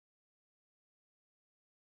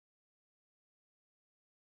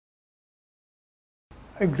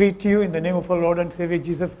I greet you in the name of our Lord and Savior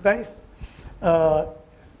Jesus Christ.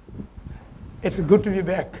 It's good to be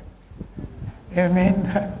back. Amen.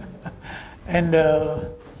 And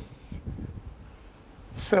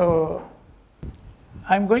so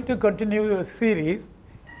I'm going to continue a series,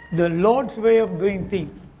 The Lord's Way of Doing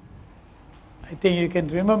Things. I think you can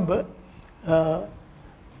remember.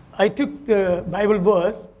 I took the Bible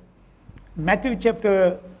verse, Matthew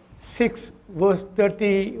chapter 6, verse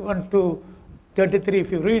 31 to 33,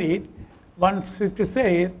 if you read it. One scripture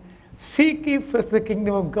says, "Seek ye first the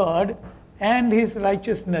kingdom of God and his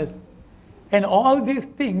righteousness, and all these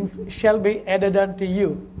things shall be added unto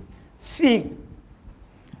you." Seek.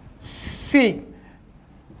 Seek.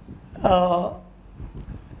 Now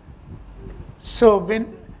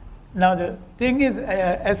the thing is,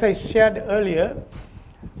 as I shared earlier,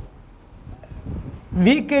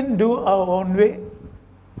 we can do our own way.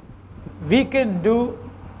 We can do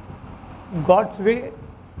God's way.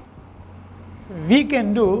 We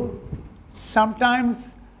can do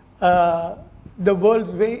sometimes the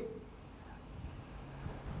world's way.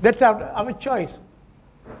 That's our choice.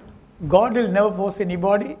 God will never force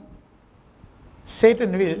anybody.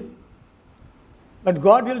 Satan will. But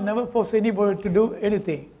God will never force anybody to do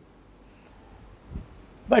anything.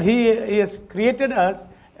 But He has created us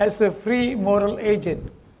as a free moral agent.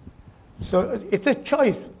 So it's a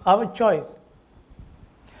choice, our choice.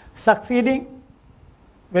 Succeeding,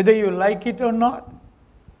 whether you like it or not,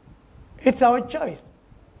 it's our choice.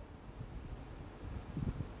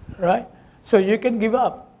 Right? So you can give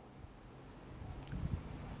up,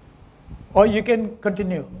 or you can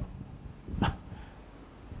continue.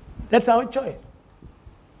 That's our choice.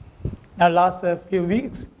 Now, last few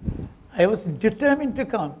weeks, I was determined to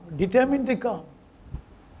come.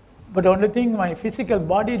 But only thing, my physical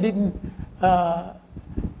body didn't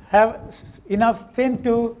have enough strength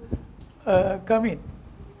to come in.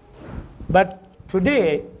 But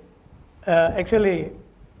today, actually,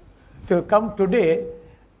 to come today,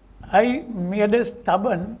 I made a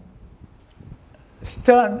stern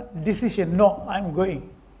decision. No, I'm going.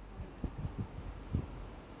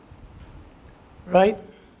 Right?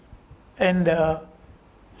 And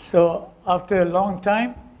so after a long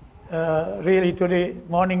time, really today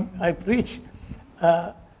morning I preached,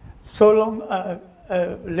 so long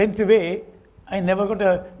length away, I never got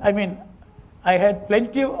I had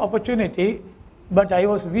plenty of opportunity, but I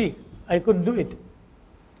was weak. I couldn't do it.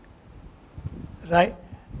 Right?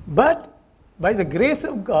 But by the grace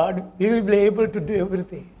of God, we will be able to do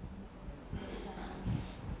everything.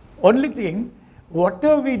 Only thing,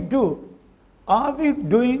 whatever we do, are we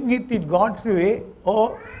doing it in God's way,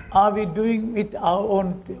 or are we doing it our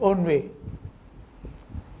own way?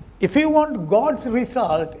 If we want God's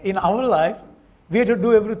result in our life, we have to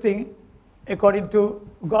do everything according to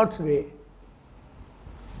God's way.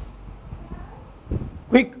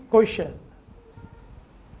 Quick question.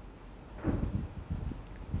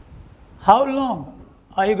 How long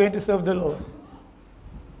are you going to serve the Lord?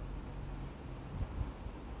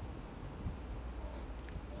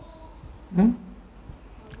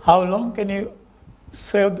 How long can you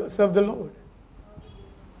serve the Lord?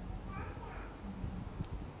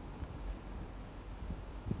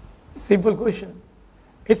 Simple question.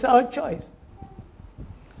 It's our choice.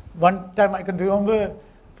 One time I can remember,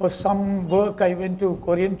 for some work I went to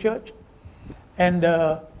Korean church, and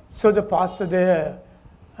so the pastor there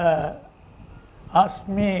asked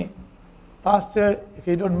me, "Pastor, if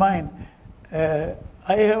you don't mind, I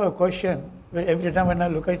have a question every time when I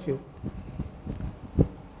look at you."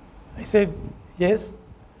 I said, "Yes."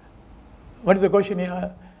 "What is the question?"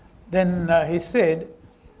 Then he said,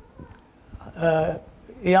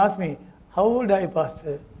 he asked me, "How old are you,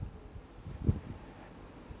 Pastor?"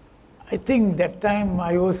 I think that time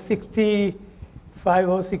I was 65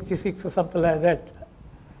 or 66 or something like that.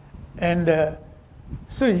 And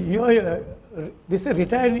so this is a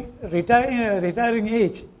retiring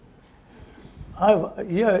age.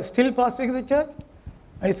 You're still pastoring the church?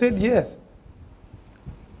 I said, "Yes."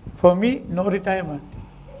 For me, no retirement.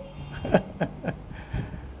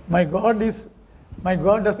 My God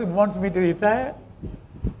doesn't want me to retire.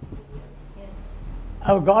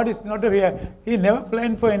 Our God is not He never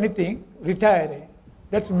planned for anything retiring.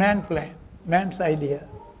 That's man's plan, man's idea.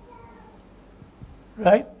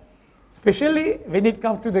 Right? Especially when it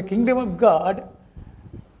comes to the kingdom of God,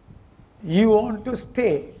 you want to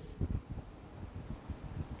stay.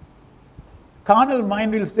 Carnal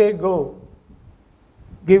mind will say, "Go.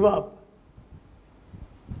 Give up."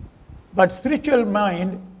 But spiritual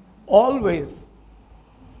mind always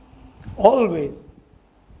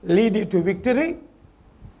lead you to victory,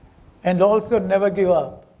 and also never give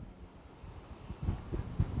up.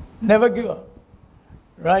 Never give up,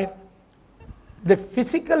 right? The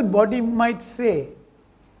physical body might say,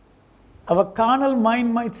 our carnal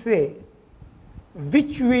mind might say,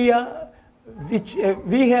 which we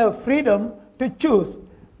have freedom to choose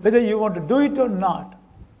whether you want to do it or not.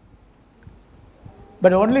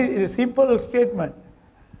 But only a simple statement.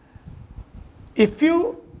 If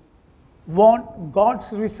you want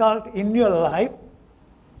God's result in your life,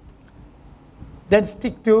 then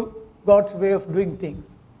stick to God's way of doing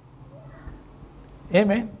things.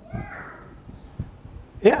 Amen.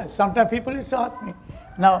 Yeah, sometimes people used to ask me.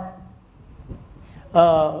 Now,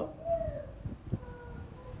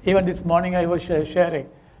 even this morning I was sharing.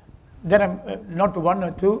 There are not one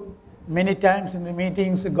or two, many times in the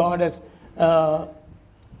meetings God has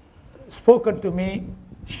spoken to me,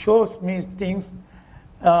 shows me things.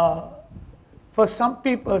 For some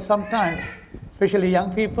people, sometimes, especially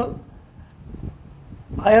young people,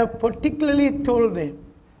 I have particularly told them,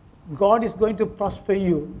 God is going to prosper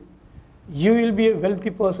you. You will be a wealthy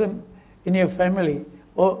person in your family,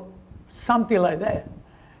 or something like that.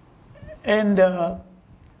 And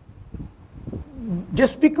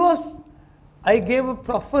just because I gave a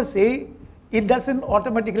prophecy, it doesn't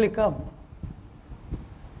automatically come.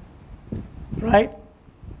 Right?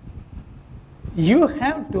 You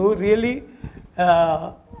have to really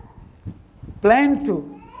plan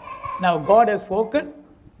to. Now, God has spoken.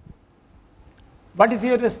 What is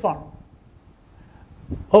your response?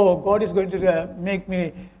 Oh, God is going to make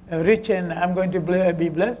me rich, and I'm going to be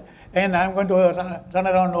blessed, and I'm going to run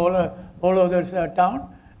around all over this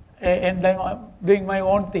town, and I'm doing my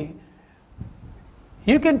own thing.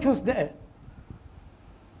 You can choose that.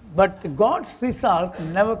 But God's result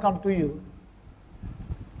never come to you.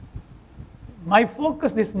 My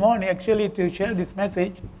focus this morning, actually, to share this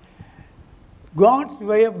message, God's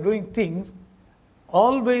way of doing things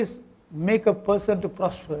always make a person to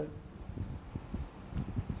prosper.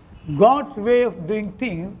 God's way of doing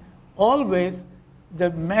things always,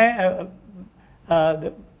 the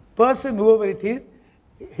person, whoever it is,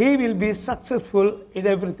 he will be successful in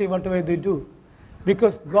everything, whatever they do.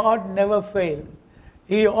 Because God never failed.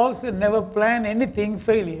 He also never planned anything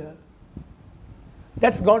failure.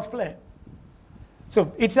 That's God's plan.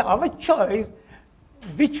 So it's our choice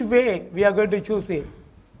which way we are going to choose it.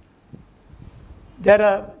 There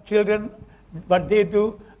are children, what they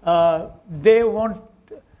do, they want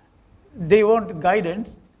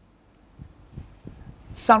guidance.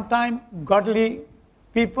 Sometimes godly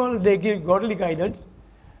people, they give godly guidance.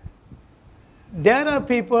 There are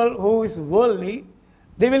people who is worldly,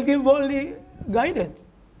 they will give worldly guidance.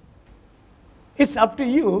 It's up to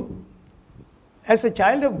you, as a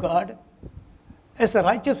child of God, as a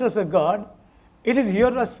righteous as a God, it is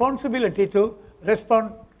your responsibility to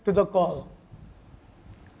respond to the call.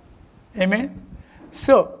 Amen?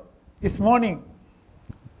 So, this morning,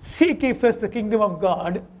 seek ye first the kingdom of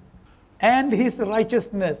God and His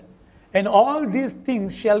righteousness, and all these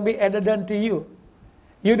things shall be added unto you.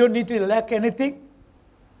 You don't need to lack anything.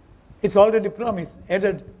 It's already promised,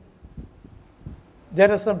 added.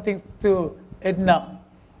 There are some things to add now.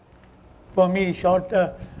 For me, short,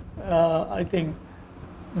 I think,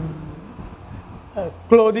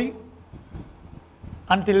 clothing,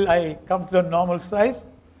 until I come to the normal size,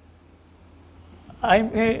 I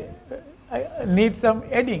need some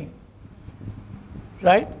adding,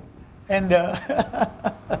 right? And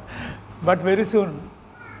but very soon.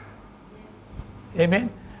 Amen.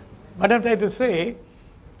 What I'm trying to say,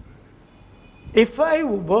 if I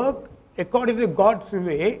work according to God's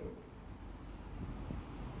way,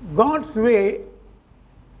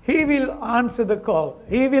 He will answer the call.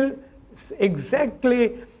 He will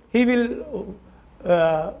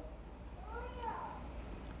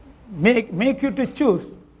make you to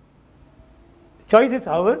choose. Choice is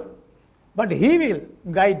ours, but He will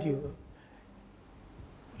guide you.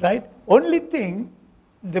 Right? Only thing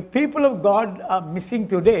the people of God are missing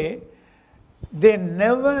today, they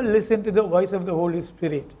never listen to the voice of the Holy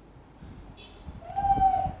Spirit.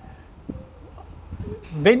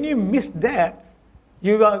 When you miss that,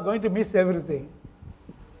 you are going to miss everything.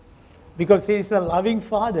 Because He is a loving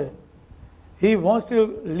Father. He wants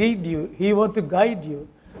to lead you. He wants to guide you.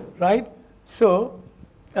 Right? So,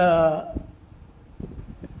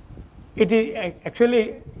 it is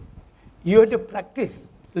actually, you have to practice,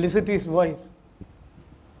 listen to His voice.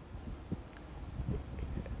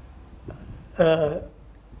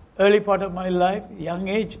 Early part of my life, young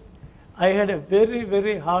age, I had a very,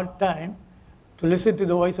 very hard time to listen to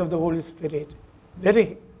the voice of the Holy Spirit.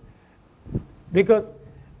 Because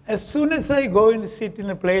as soon as I go and sit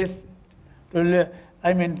in a place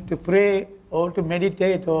to pray or to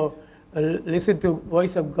meditate or listen to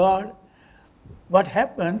voice of God, what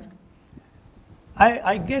happens,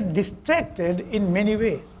 I get distracted in many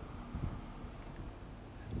ways.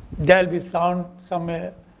 There'll be sound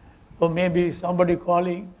somewhere, or maybe somebody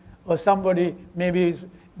calling, or somebody maybe is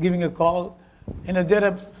giving a call. There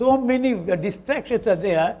are so many distractions are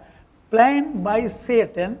there, planned by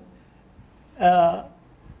Satan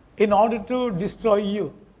in order to destroy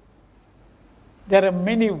you. There are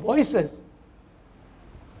many voices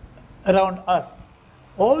around us.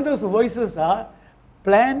 All those voices are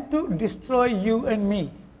planned to destroy you and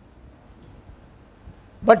me.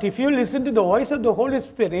 But if you listen to the voice of the Holy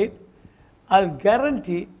Spirit, I'll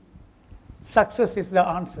guarantee success is the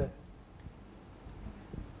answer.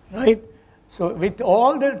 Right? So with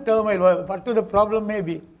all the turmoil, whatever the problem may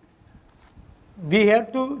be, we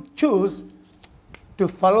have to choose to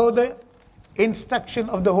follow the instruction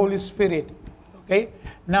of the Holy Spirit. Okay?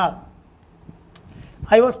 Now,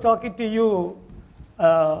 I was talking to you,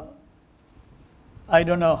 I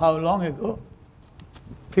don't know how long ago,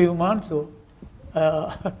 few months ago.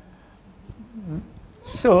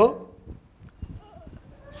 So,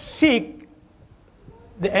 seek,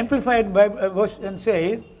 the Amplified Bible version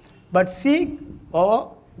says, but seek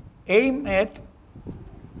or aim at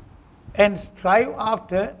and strive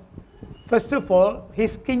after, first of all,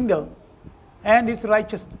 His kingdom and His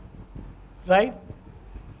righteousness. Right?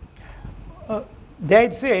 They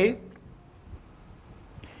say,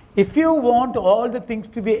 if you want all the things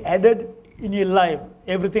to be added in your life,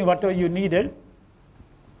 everything, whatever you needed,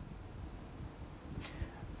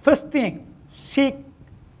 first thing, seek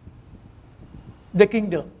the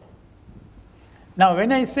kingdom. Now,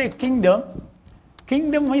 when I say kingdom,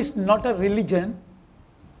 kingdom is not a religion.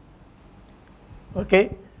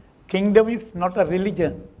 Okay? Kingdom is not a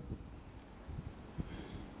religion.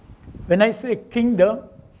 When I say kingdom,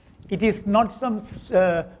 it is not some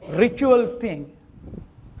ritual thing.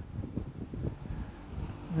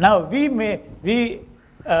 Now, the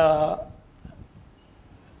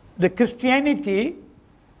Christianity,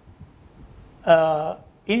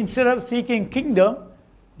 instead of seeking kingdom,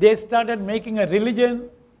 they started making a religion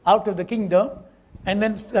out of the kingdom and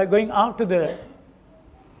then going after the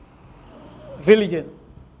religion.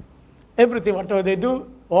 Everything, whatever they do,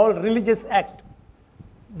 all religious act.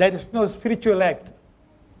 There is no spiritual act.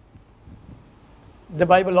 The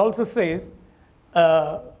Bible also says,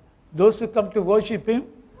 those who come to worship Him,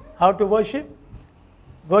 how to worship?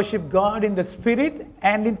 Worship God in the spirit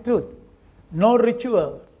and in truth. No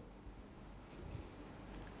rituals.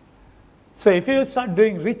 So if you start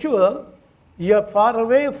doing ritual, you are far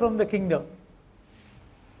away from the kingdom.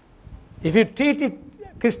 If you treat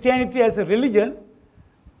Christianity as a religion,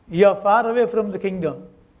 you are far away from the kingdom.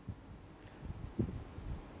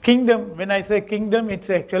 Kingdom, when I say kingdom, it's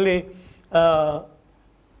actually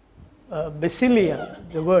basilia,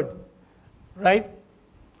 the word, right?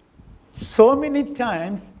 So many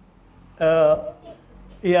times,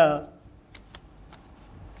 yes,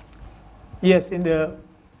 in the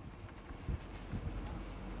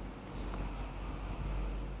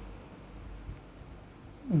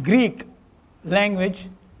Greek language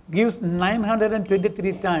gives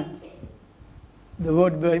 923 times the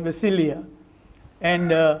word basilia.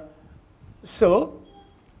 And so,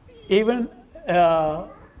 even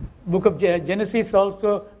book of Genesis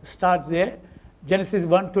also starts there. Genesis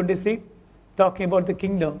 1:26, talking about the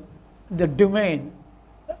kingdom, the domain,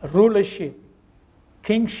 rulership,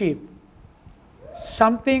 kingship,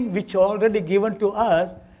 something which already given to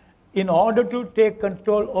us in order to take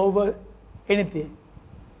control over anything.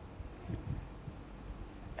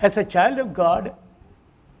 As a child of God,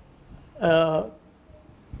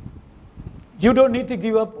 you don't need to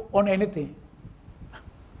give up on anything.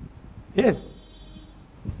 Yes.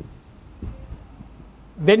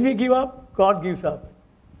 When we give up, God gives up.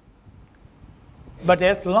 But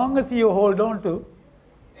as long as you hold on to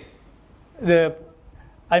the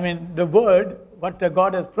word, what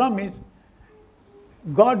God has promised,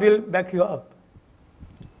 God will back you up.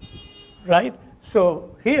 Right?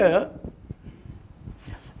 So here,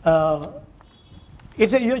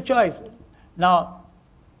 it's your choice. Now,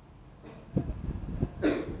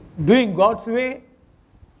 doing God's way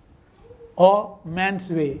or man's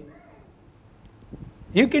way,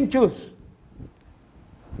 you can choose.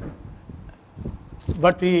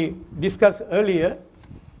 What we discussed earlier,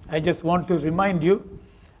 I just want to remind you,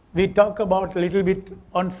 we talk about a little bit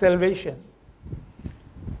on salvation.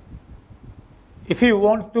 If you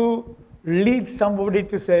want to lead somebody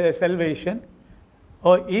to salvation,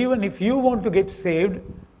 or even if you want to get saved,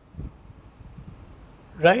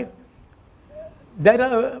 right? There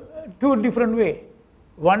are two different ways.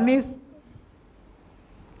 One is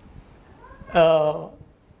uh,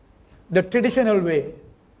 the traditional way.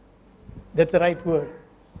 That's the right word.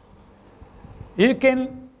 You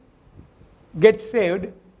can get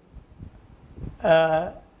saved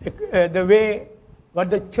the way what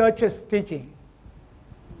the church is teaching,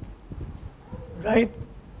 right?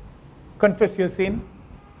 Confess your sin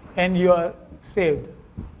and you are saved.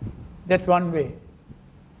 That's one way.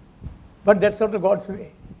 But that's not God's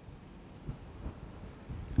way.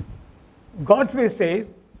 God's way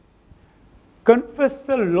says, confess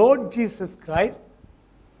the Lord Jesus Christ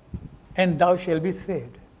and thou shalt be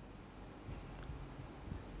saved.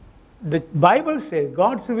 The Bible says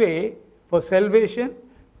God's way for salvation,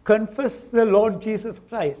 confess the Lord Jesus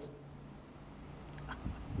Christ.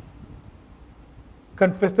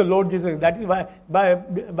 Confess the Lord Jesus. That is by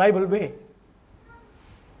Bible way.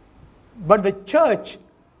 But the church,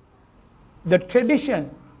 the tradition,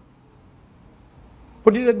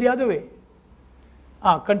 put it the other way.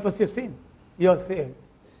 Confess your sin. You are saved.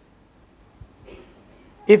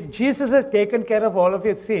 If Jesus has taken care of all of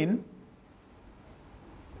your sin,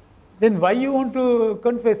 then why you want to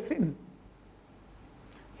confess sin?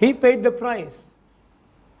 He paid the price.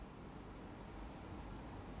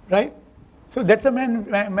 Right? So that's a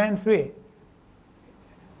man's way.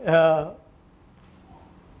 How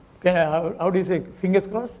do you say? Fingers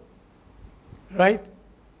crossed? Right?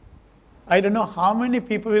 I don't know how many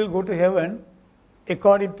people will go to heaven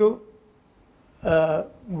according to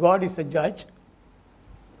God is a judge.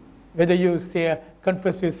 Whether you say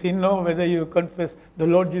confess your sin or whether you confess the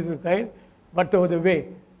Lord Jesus Christ, whatever the way,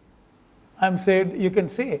 I'm saying you can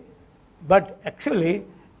say. But actually,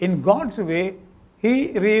 in God's way,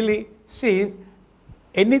 He really sees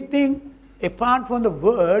anything apart from the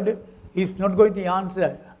word, He's not going to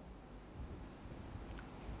answer.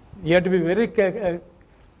 You have to be very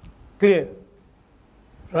clear,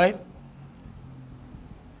 right?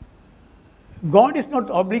 God is not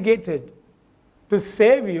obligated to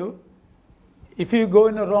save you if you go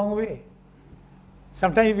in a wrong way.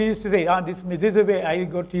 Sometimes we used to say, this is the way I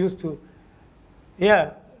got used to.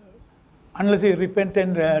 Yeah, unless you repent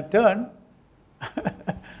and turn,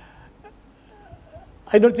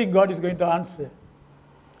 I don't think God is going to answer.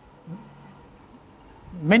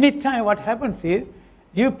 Many times what happens is,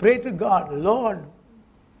 you pray to God, Lord,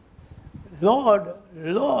 Lord,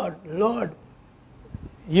 Lord, Lord.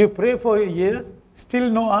 You pray for years, still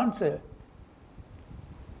no answer.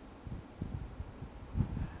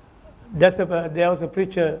 There was a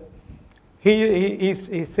preacher, he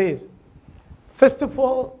says, first of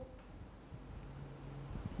all,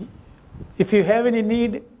 if you have any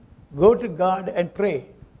need, go to God and pray.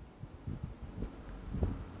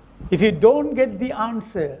 If you don't get the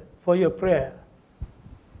answer for your prayer,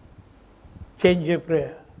 change your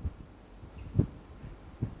prayer.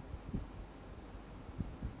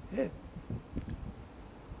 Yeah.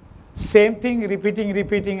 Same thing,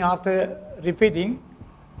 repeating after repeating,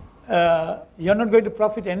 you're not going to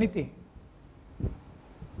profit anything.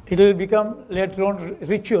 It will become later on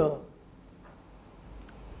ritual.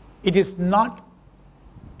 It is not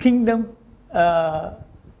kingdom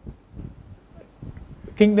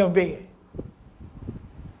way.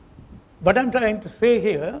 But I'm trying to say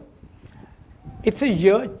here, it's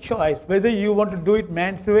your choice whether you want to do it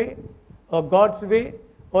man's way or God's way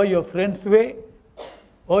or your friend's way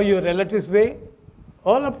or your relative's way,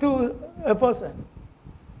 all up to a person.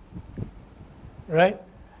 Right?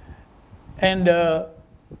 And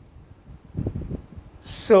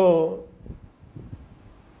so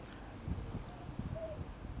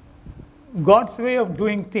God's way of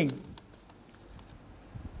doing things.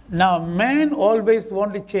 Now, man always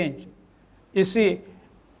wants to change. You see,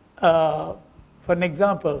 for an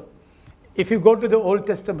example, if you go to the Old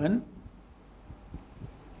Testament,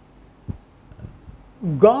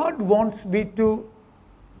 God wants me to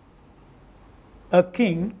a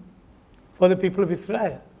king for the people of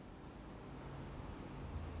Israel.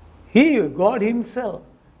 God Himself,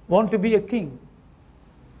 wants to be a king,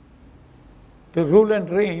 to rule and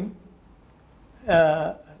reign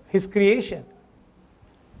His creation.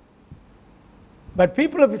 But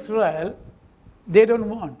people of Israel, they don't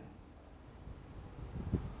want.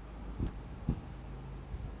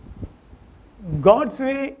 God's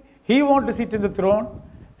way, He wants to sit in the throne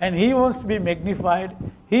and He wants to be magnified,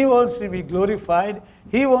 He wants to be glorified,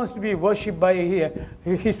 He wants to be worshipped by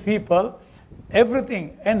His people,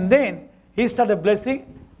 everything. And then He started blessing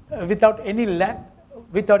without any lack,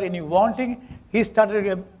 without any wanting, He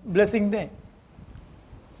started blessing them.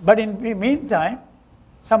 But in the meantime,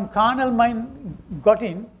 some carnal mind got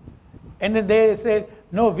in, and then they said,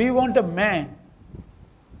 no, we want a man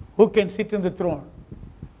who can sit on the throne,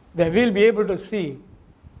 that we'll be able to see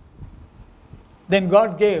Then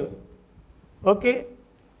God gave. Okay,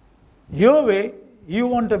 your way, you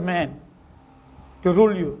want a man to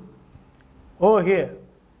rule you. Over here.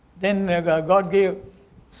 Then God gave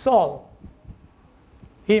Saul.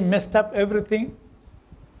 He messed up everything.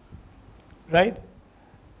 Right?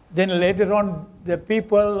 Then later on, the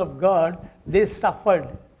people of God, they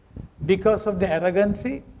suffered because of the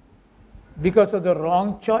arrogancy, because of the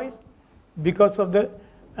wrong choice, because of the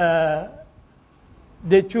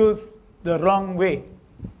they choose the wrong way.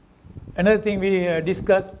 Another thing we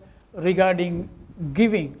discussed regarding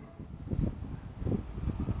giving,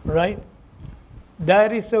 right?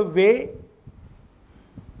 There is a way,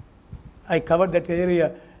 I covered that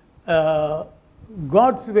area,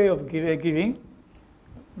 God's way of giving,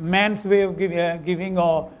 man's way of giving,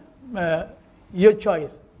 or your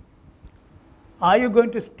choice. Are you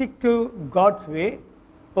going to stick to God's way,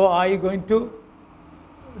 or are you going to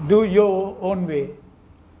do your own way?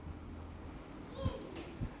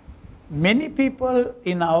 Many people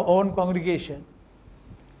in our own congregation,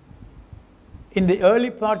 in the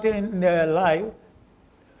early part in their life,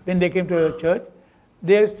 when they came to the church,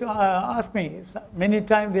 they used to ask me, many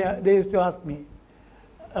times they used to ask me,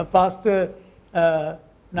 Pastor,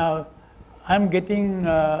 now I'm getting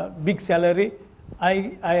big salary,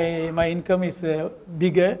 my income is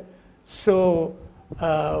bigger, so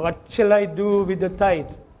what shall I do with the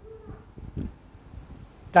tithes?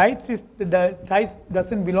 Tithes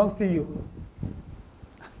doesn't belong to you.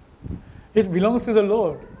 It belongs to the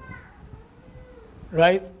Lord,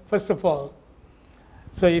 right? First of all.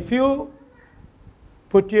 So if you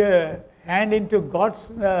put your hand into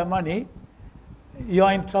God's money, you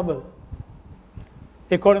are in trouble.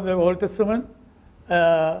 According to the Old Testament,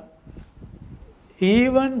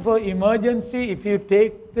 even for emergency, if you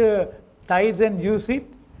take the tithes and use it,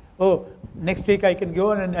 oh, next week I can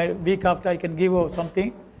go and a week after I can give or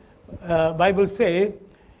something. Bible says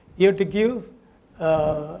you have to give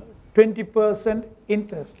 20%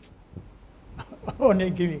 interest on your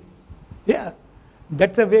giving. Yeah,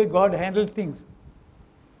 that's the way God handles things.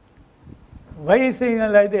 Why is he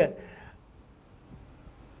saying like that?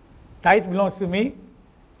 Tithes belongs to me.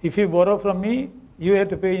 If you borrow from me, you have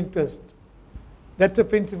to pay interest. That's the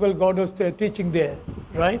principle God was teaching there,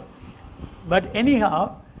 right? But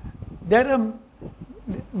anyhow,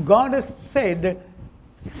 God has said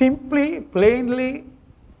simply, plainly,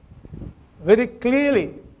 very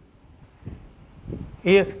clearly,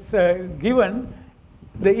 He has given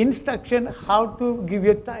the instruction how to give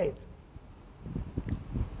your tithe.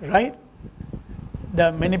 Right?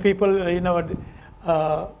 Many people,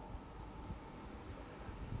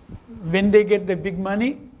 when they get the big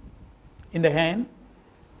money in the hand,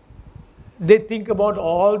 they think about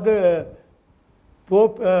all the poor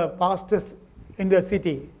pastors in the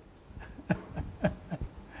city.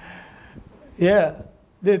 Yeah,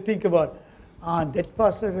 they think about, that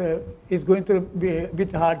pastor is going through a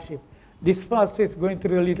bit hardship. This pastor is going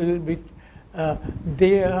through a little bit,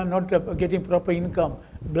 they are not getting proper income,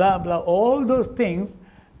 blah, blah. All those things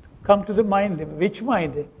come to the mind. Which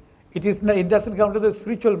mind? It doesn't come to the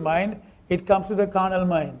spiritual mind, it comes to the carnal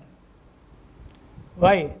mind.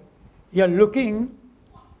 Why? You are looking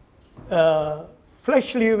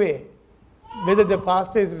fleshly way, whether the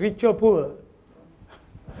pastor is rich or poor.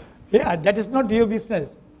 Yeah, that is not your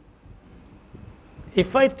business.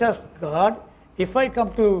 If I trust God, if I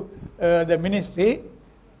come to the ministry,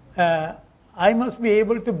 I must be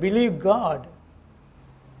able to believe God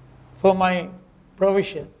for my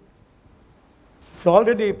provision. It's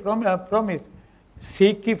already promised.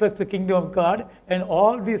 Seek ye first the kingdom of God, and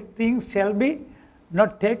all these things shall be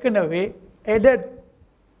not taken away, added.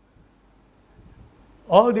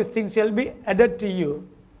 All these things shall be added to you.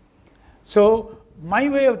 So, my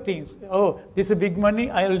way of things, this is big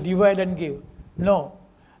money, I will divide and give. No.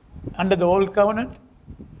 Under the old covenant,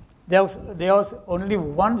 there was only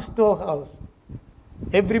one storehouse.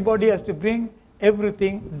 Everybody has to bring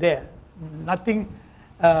everything there. Nothing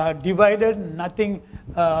divided, nothing,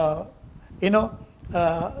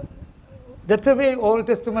 that's the way Old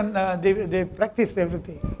Testament, they practice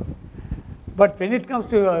everything. But when it comes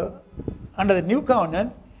to under the new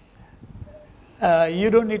covenant, you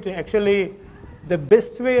don't need to actually, the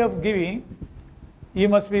best way of giving, you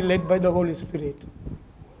must be led by the Holy Spirit.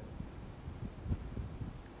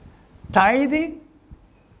 Tithing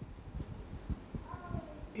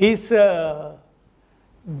is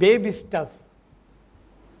baby stuff.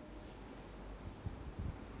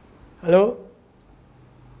 Hello?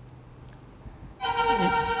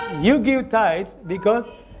 You give tithes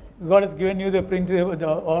because God has given you the principle,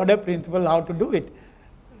 the order principle how to do it.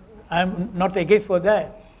 I am not against for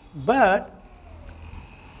that. But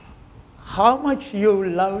how much you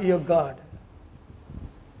love your God.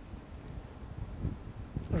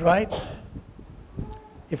 Right?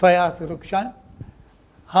 If I ask Rukshan,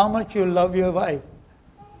 how much you love your wife?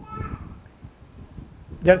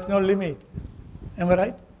 There's no limit. Am I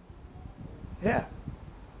right? Yeah.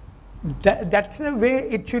 That's the way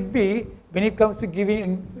it should be when it comes to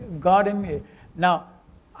giving God and me. Now,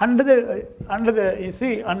 under the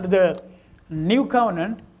new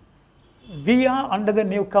covenant, we are under the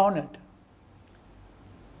new covenant.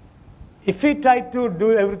 If we try to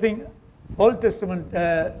do everything Old Testament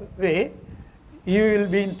way, you will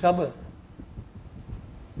be in trouble.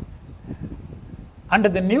 Under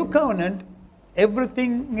the new covenant,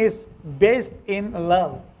 everything is based in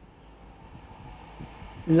love.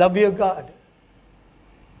 Love your God.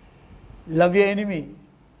 Love your enemy.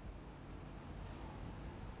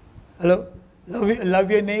 Hello?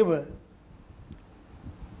 Love your neighbor.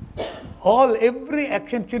 Every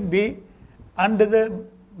action should be under the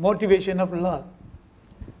motivation of love.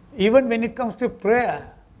 Even when it comes to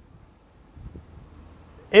prayer,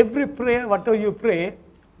 every prayer, whatever you pray,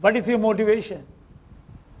 what is your motivation?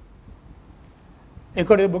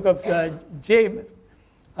 According to the book of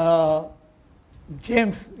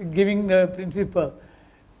James giving the principle.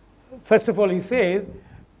 First of all, he says,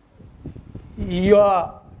 you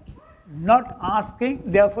are not asking,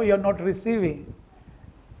 therefore you are not receiving.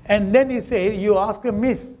 And then he says, you ask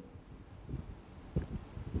amiss.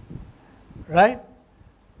 Right?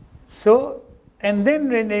 So, and then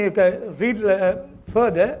when you read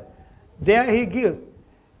further, there he gives.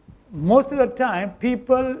 Most of the time,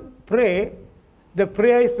 people pray, the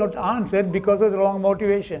prayer is not answered because of the wrong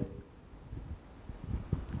motivation.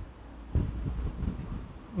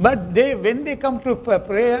 But when they come to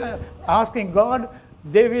prayer, asking God,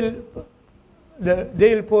 they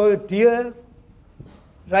will pour tears,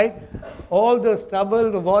 right? All the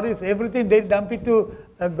trouble, the worries, everything, they dump it to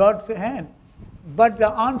God's hand. But the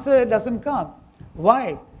answer doesn't come.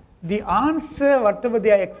 Why? The answer, whatever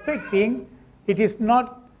they are expecting, it is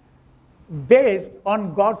not based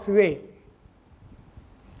on God's way.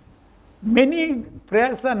 Many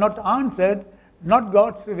prayers are not answered, not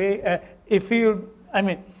God's way.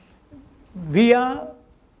 We are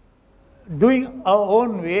doing our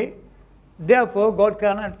own way, therefore God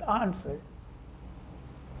cannot answer.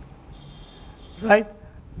 Right?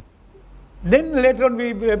 Then later on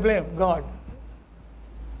we blame God.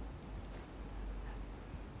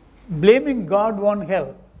 Blaming God won't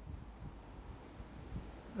help.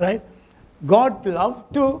 Right? God loves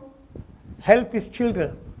to help his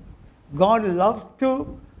children. God loves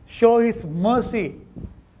to show his mercy.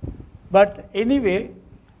 But anyway,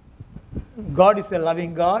 God is a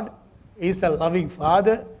loving God. He is a loving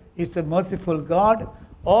Father. He is a merciful God.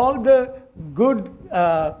 All the good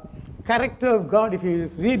character of God, if you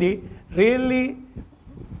read it, really,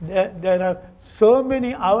 there are so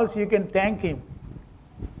many hours you can thank him.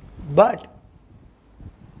 But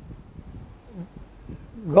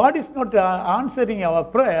God is not answering our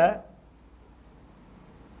prayer.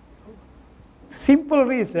 Simple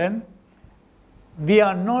reason, we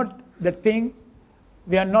are not the things,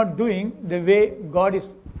 we are not doing the way God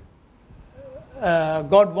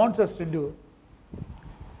wants us to do.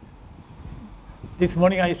 This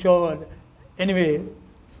morning I showed, anyway,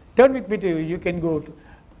 turn with me to, you can go to,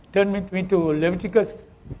 turn with me to Leviticus.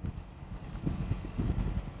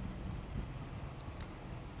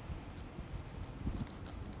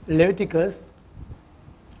 Leviticus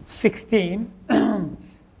 16,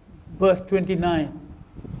 verse 29.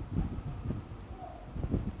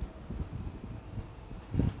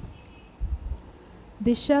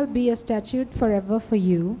 This shall be a statute forever for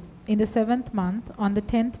you. In the 7th month, on the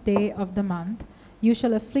 10th day of the month, you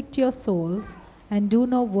shall afflict your souls and do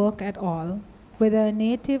no work at all, whether a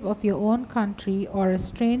native of your own country or a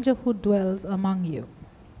stranger who dwells among you.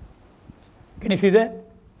 Can you see that?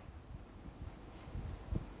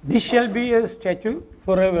 This shall be a statute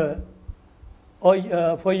forever for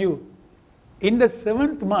you. In the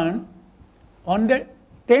 7th month, on the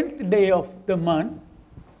 10th day of the month,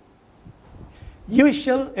 you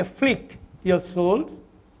shall afflict your souls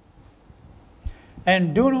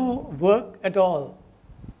and do no work at all,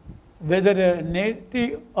 whether a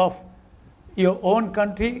native of your own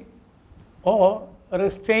country or a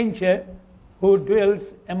stranger who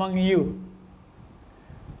dwells among you.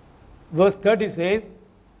 Verse 30 says,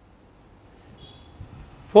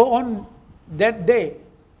 for on that day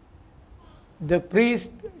the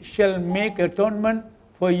priest shall make atonement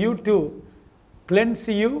for you to cleanse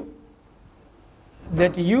you,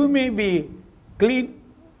 that you may be clean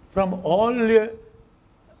from all your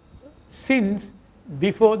sins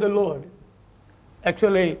before the Lord.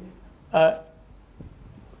 Actually,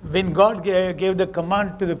 when God gave the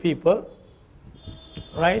command to the people,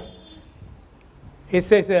 right? It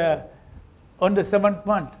says on the 7th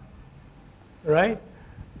month, right?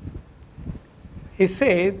 It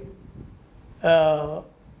says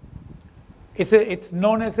it's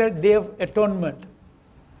known as a Day of Atonement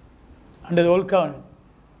under the Old Covenant.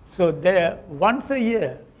 So there, once a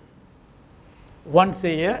year,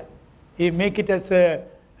 you make it as a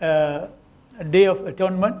Day of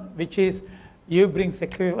Atonement, which is you bring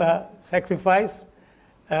sacrifice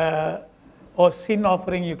or sin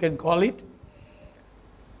offering, you can call it.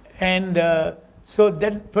 And so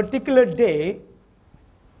that particular day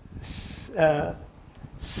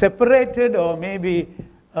separated, or maybe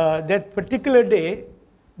that particular day,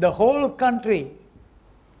 the whole country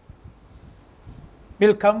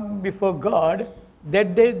will come before God.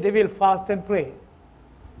 That day they will fast and pray.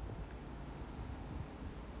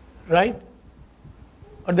 Right?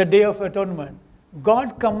 On the Day of Atonement.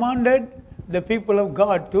 God commanded the people of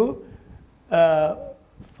God to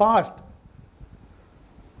fast.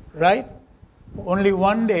 Right? Only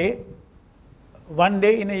one day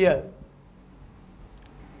in a year.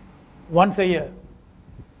 Once a year.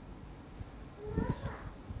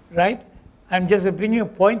 Right? I'm just bringing a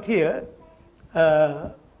point here.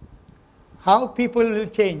 How people will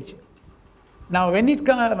change. Now when it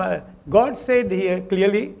comes, God said here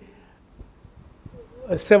clearly,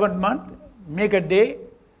 7th month, make a day,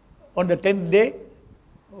 on the 10th day,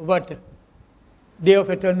 what? Day of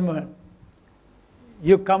Atonement.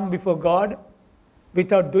 You come before God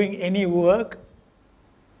without doing any work,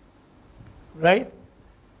 right?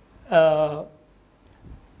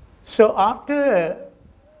 So after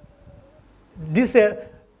this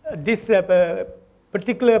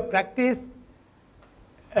particular practice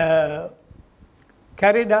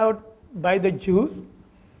carried out by the Jews,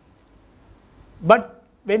 but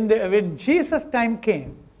when Jesus' time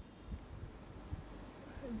came,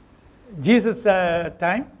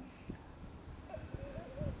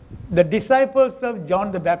 the disciples of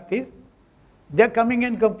John the Baptist, they're coming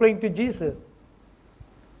and complaining to Jesus.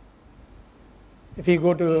 If you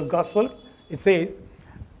go to Gospels, it says,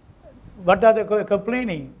 what are they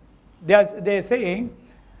complaining? They're saying,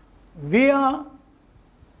 we are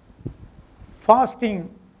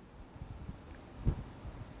fasting.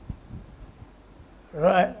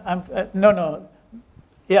 Right?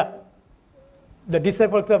 The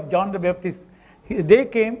disciples of John the Baptist, they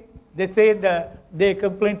came, they said, they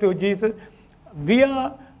complained to Jesus, we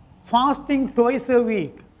are fasting twice a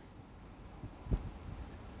week.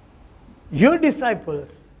 Your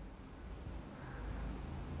disciples,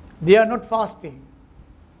 they are not fasting.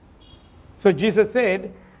 So Jesus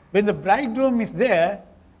said, when the bridegroom is there,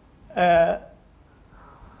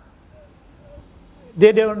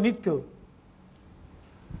 they don't need to.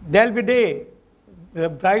 There will be a day, the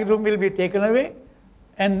bridegroom will be taken away,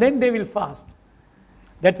 and then they will fast.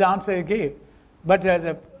 That's the answer he gave. But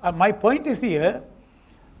my point is here,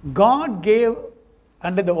 God gave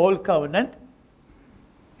under the Old Covenant,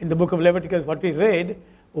 in the book of Leviticus, what we read,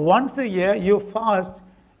 once a year you fast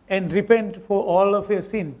and repent for all of your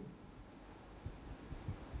sin.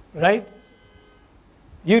 Right?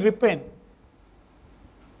 You repent.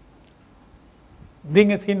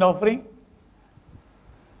 Bring a sin offering.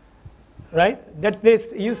 Right? That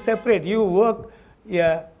place you separate, you work,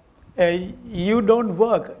 you don't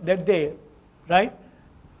work that day. Right?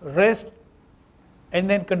 Rest and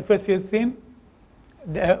then confess your sin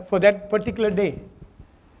for that particular day.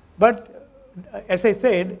 But as I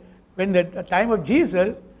said, when the time of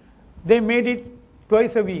Jesus, they made it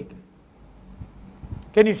twice a week.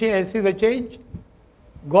 Can you see the change?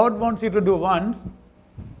 God wants you to do once.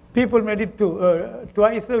 People made it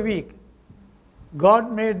twice a week.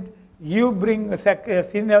 God made you bring a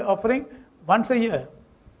sin offering once a year.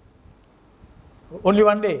 Only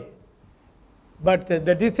one day. But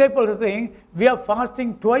the disciples are saying, we are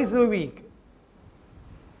fasting twice a week.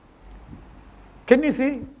 Can you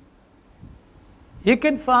see? You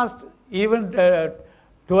can fast even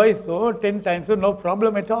twice or 10 times, so no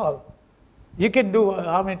problem at all. You can do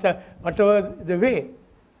how many times, whatever the way.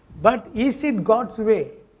 But is it God's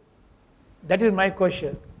way? That is my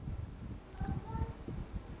question.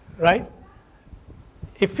 Right?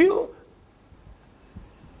 If you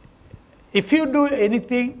do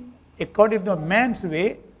anything according to man's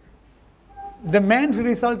way, the man's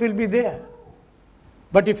result will be there.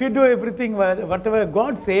 But if you do everything whatever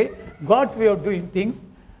God say, God's way of doing things,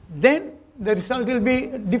 then the result will be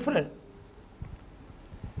different.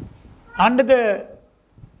 Under the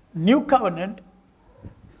New Covenant,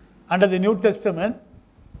 under the New Testament,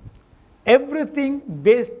 everything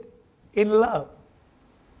based in love.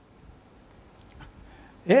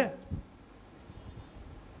 Yeah.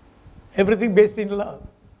 Everything based in love.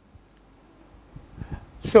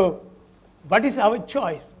 So, what is our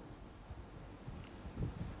choice?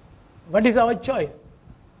 What is our choice?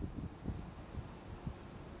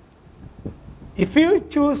 If you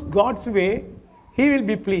choose God's way, He will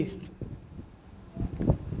be pleased.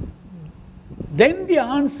 Then the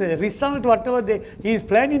answer, result, whatever He is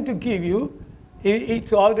planning to give you,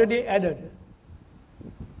 it's already added.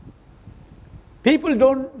 People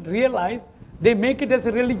don't realize, they make it as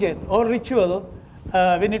a religion or ritual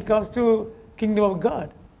when it comes to kingdom of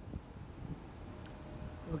God.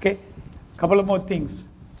 Okay, couple of more things.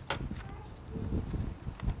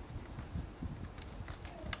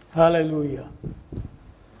 Hallelujah.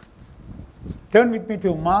 Turn with me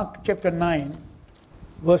to Mark chapter 9,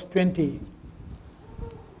 verse 20.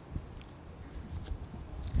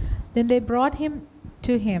 Then they brought him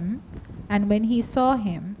to him, and when he saw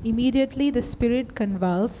him, immediately the spirit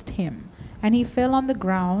convulsed him, and he fell on the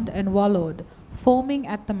ground and wallowed, foaming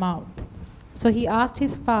at the mouth. So he asked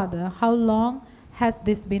his father, "How long has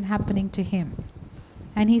this been happening to him?"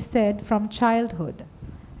 And he said, "From childhood.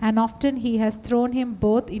 And often he has thrown him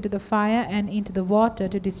both into the fire and into the water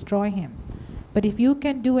to destroy him. But if you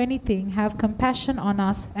can do anything, have compassion on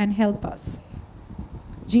us and help us."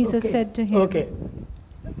 Jesus said to him, Okay.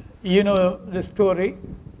 You know the story.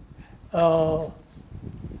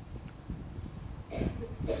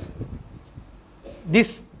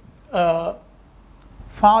 This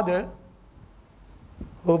father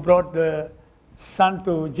who brought the son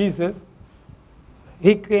to Jesus,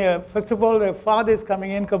 first of all, the father is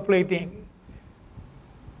coming in complaining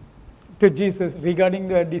to Jesus regarding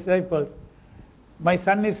the disciples. "My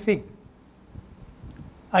son is sick.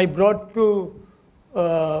 I brought to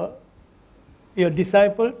your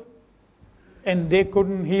disciples and they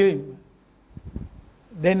couldn't heal him."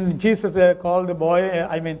 Then Jesus called the boy,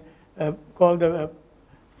 called the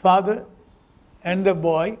father and the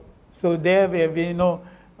boy. So there we know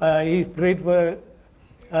he prayed for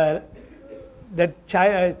that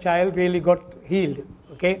child really got healed.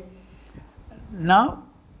 Okay. Now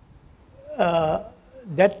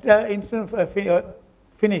that incident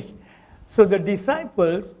finished. So the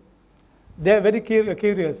disciples, they are very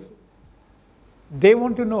curious. They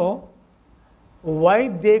want to know why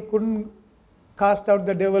they couldn't cast out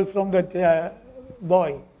the devil from the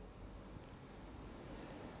boy.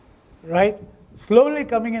 Right? Slowly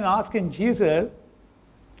coming and asking Jesus,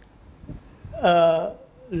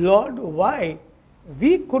 "Lord, why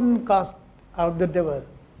we couldn't cast out the devil?"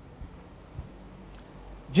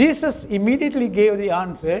 Jesus immediately gave the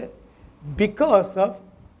answer, "Because of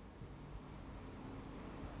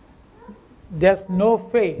there's no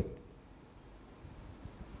faith."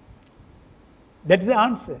 That's the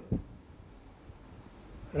answer.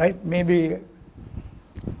 Right? Maybe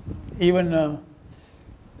even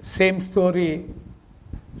same story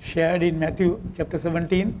shared in Matthew chapter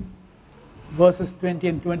 17, verses 20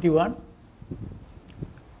 and 21.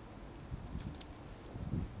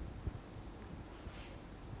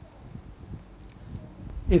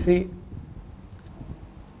 You see?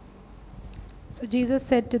 So Jesus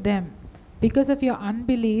said to them, "Because of your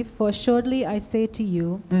unbelief, for assuredly I say to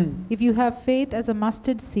you, if you have faith as a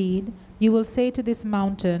mustard seed, you will say to this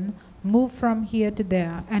mountain, 'Move from here to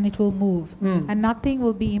there,' and it will move, and nothing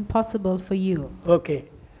will be impossible for you." Okay.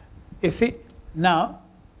 You see, now,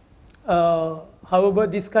 however,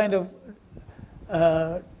 this kind of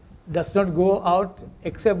does not go out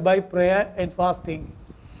except by prayer and fasting.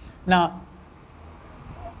 Now,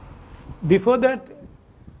 before that,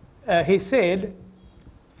 he said,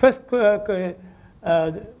 first,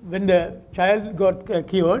 when the child got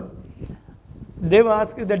cured, they were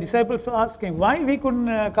asking, the disciples were asking, why we couldn't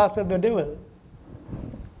cast out the devil?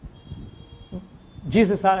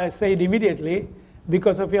 Jesus said immediately,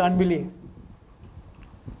 "Because of your unbelief."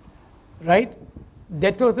 Right?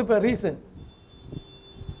 That was the reason.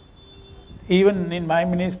 Even in my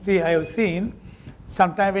ministry, I have seen,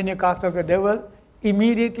 sometimes when you cast out the devil,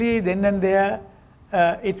 immediately, then and there,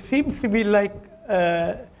 it seems to be like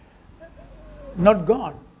not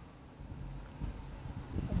gone.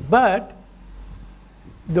 But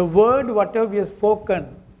the word, whatever we have spoken,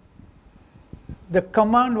 the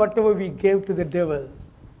command, whatever we gave to the devil,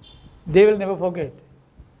 they will never forget.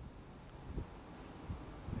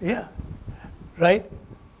 Yeah, right?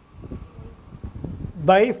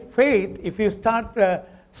 By faith, if you start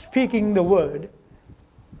speaking the word,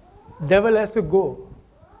 devil has to go.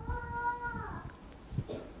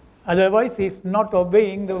 Otherwise, he's not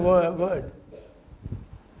obeying the word.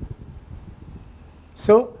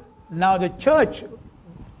 So, now the church,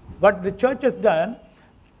 what the church has done,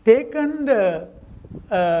 taken the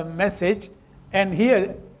message. And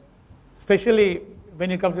here, especially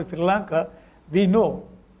when it comes to Sri Lanka, we know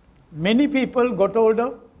many people got hold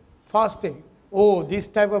of fasting. Oh, this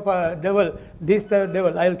type of devil, this type of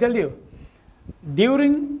devil. I'll tell you,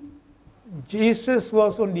 during Jesus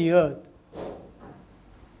was on the earth,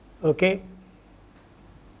 okay,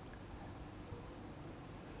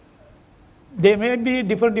 there may be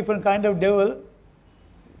different kind of devil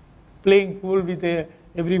playing fool with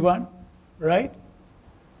everyone, right?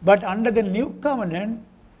 But under the new covenant,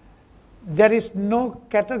 there is no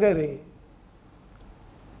category.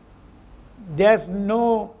 There's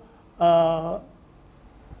no,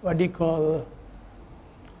 what do you call,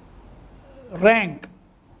 rank.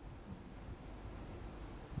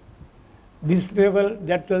 This level,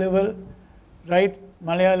 that level, right?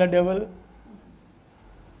 Malayalam devil.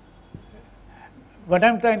 What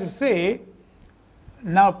I'm trying to say,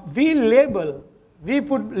 now we label, we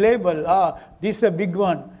put label, this is a big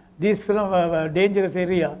one, this from a dangerous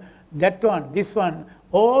area, that one, this one,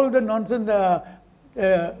 all the nonsense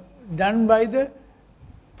done by the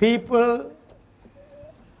people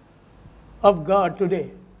of God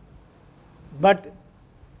today. But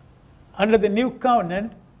under the new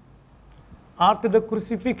covenant, after the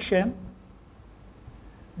crucifixion,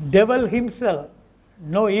 devil himself,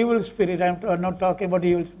 no evil spirit, I'm not talking about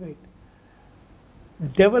evil spirit,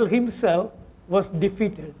 devil himself was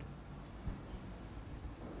defeated.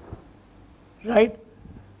 Right?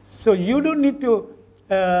 So you don't need to,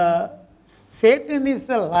 Satan is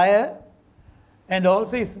a liar and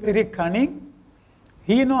also is very cunning.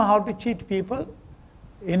 He knows how to cheat people.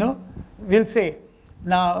 You know, we'll say,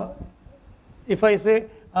 now, if I say,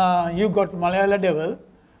 you got Malayalam devil,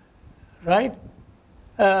 right?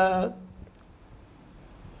 The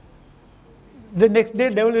next day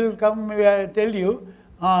devil will come tell you,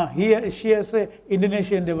 she has a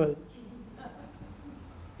Indonesian devil.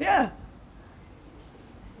 Yeah.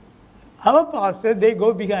 Our pastors, they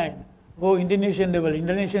go behind. Oh, Indonesian devil,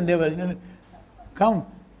 Indonesian devil. Come.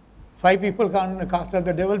 5 people can't cast out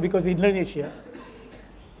the devil because Indonesia.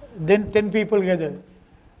 Then 10 people gather.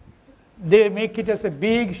 They make it as a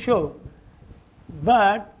big show.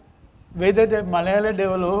 But whether the Malayalam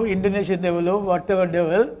devil or Indonesian devil or whatever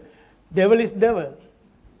devil, devil is devil.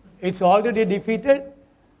 It's already defeated.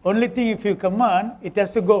 Only thing, if you command, it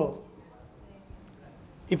has to go.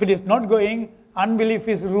 If it is not going, unbelief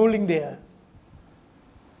is ruling there.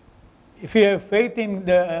 If you have faith in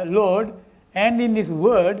the Lord and in His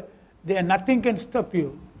word, there nothing can stop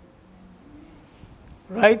you.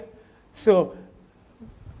 Right? So,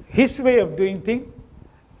 His way of doing things.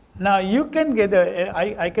 Now you can get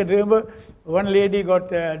I can remember one lady got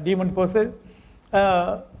demon possessed.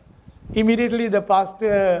 Immediately the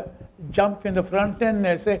pastor jumped in the front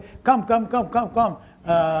and say, come.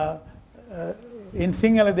 In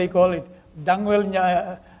Sinhala they call it Dangwel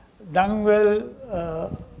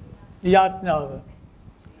Yatna,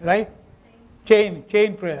 right? Chain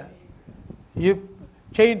prayer.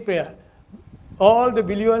 Chain prayer. All the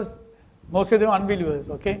believers, most of them unbelievers,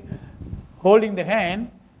 okay, holding the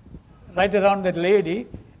hand right around that lady,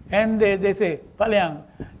 and they say, Palyang,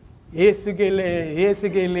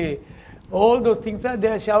 Yesugele, all those things they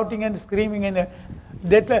are shouting and screaming, and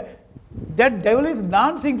that devil is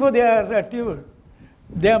dancing for their tune,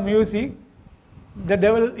 their music. The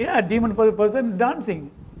devil, demon for the person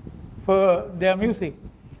dancing for their music.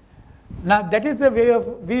 Now that is the way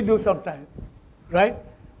we do sometimes, right?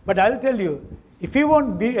 But I'll tell you, if you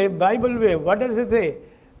want be a Bible way, what does it say?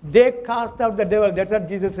 They cast out the devil. That's what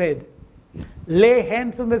Jesus said. Lay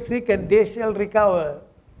hands on the sick and they shall recover.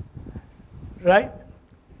 Right?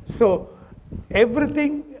 So,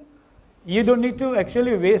 everything, you don't need to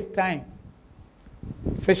actually waste time.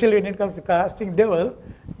 Especially when it comes to casting devil,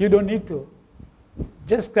 you don't need to.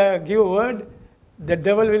 Just give a word, the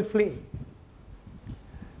devil will flee.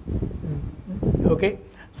 Okay?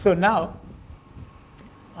 So now,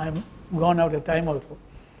 I'm gone out of time also.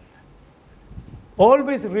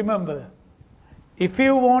 Always remember, if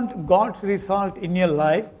you want God's result in your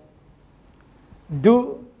life,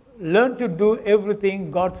 learn to do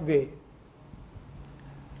everything God's way.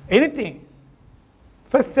 Anything.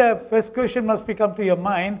 First question must come to your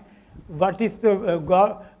mind: what is the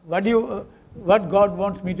God? What God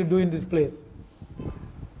wants me to do in this place?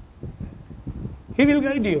 He will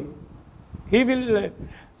guide you. He will.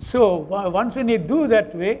 So once when you do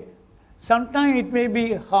that way, sometimes it may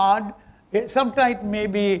be hard. Sometimes it may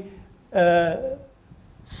be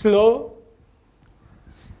slow,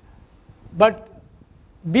 but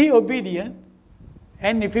be obedient,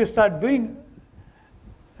 and if you start doing,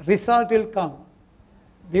 result will come.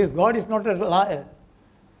 Because God is not a liar.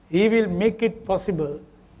 He will make it possible,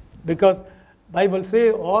 because Bible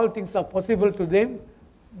says all things are possible to them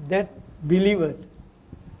that believeth.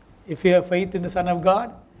 If you have faith in the Son of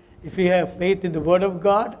God, if you have faith in the Word of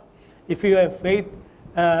God, if you have faith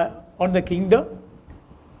on the kingdom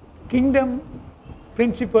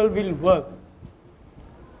principle will work.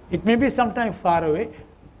 It may be sometime far away.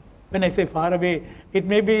 When I say far away, it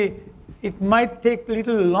might take a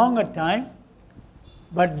little longer time,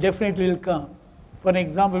 but definitely will come. For an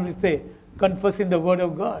example, we say, confessing the Word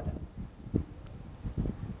of God.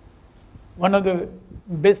 One of the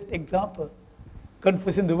best examples,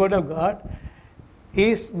 confessing the Word of God,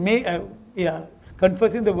 is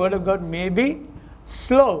confessing the Word of God may be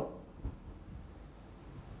slow.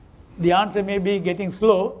 The answer may be getting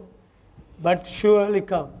slow, but surely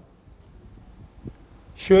come.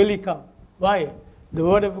 Surely come. Why? The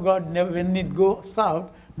Word of God, never, when it goes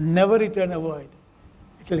out, never return void.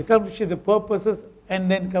 It will accomplish the purposes and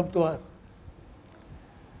then come to us.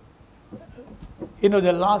 You know,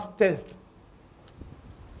 the last test,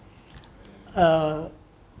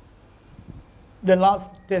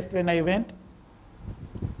 when I went,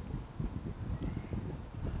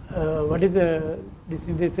 what is this?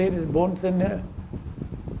 They say bones and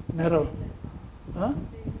marrow. Huh?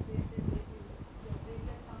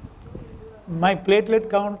 My platelet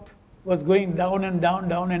count was going down and down,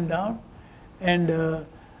 down and down, and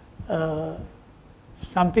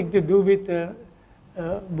something to do with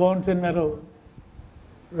bones and marrow,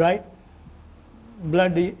 right?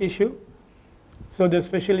 Blood issue. So the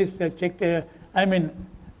specialist checked. That's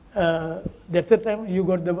the time you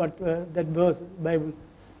got that verse, Bible,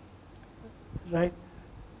 right?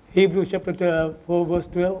 Hebrews chapter 4, verse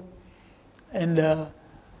 12. And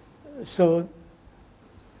so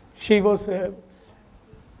she was.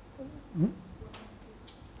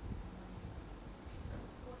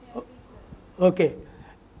 Okay.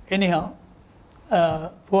 Anyhow,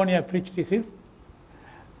 Ponia preached this.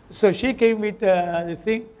 So she came with this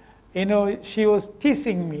thing. You know, she was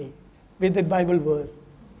teasing me with the Bible verse.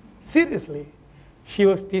 Seriously. She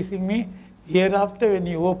was teasing me. Hereafter, when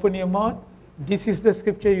you open your mouth, this is the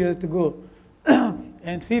scripture you have to go.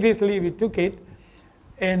 And seriously, we took it.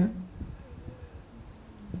 And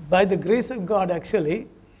by the grace of God, actually,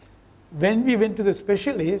 when we went to the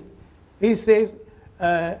specialist, he says,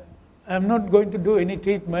 I'm not going to do any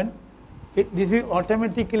treatment. This is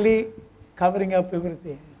automatically covering up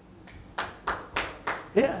everything.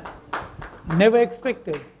 Yeah. Never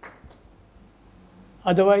expected.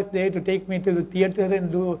 Otherwise, they had to take me to the theater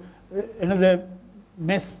and do another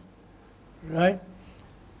mess, right?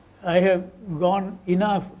 I have gone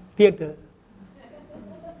enough theater,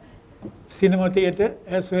 cinema theater,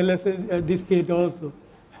 as well as this theater also.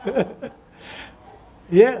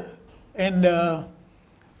 Yeah, and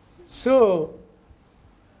so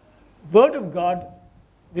Word of God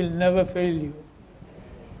will never fail you,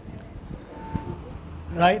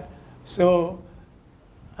 right? So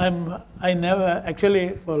I never, actually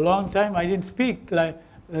for a long time I didn't speak, like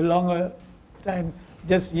a longer time,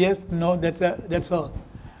 just yes, no, that's all.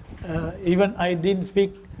 Even I didn't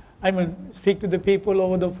speak, speak to the people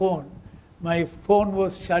over the phone. My phone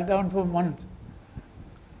was shut down for months,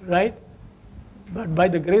 right? But by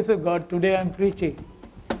the grace of God, today I'm preaching.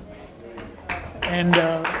 And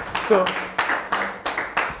so,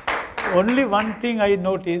 only one thing I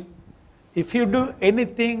noticed, if you do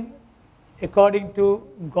anything according to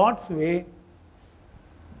God's way,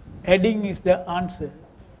 adding is the answer.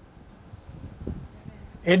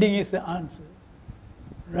 Adding is the answer,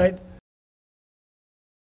 right?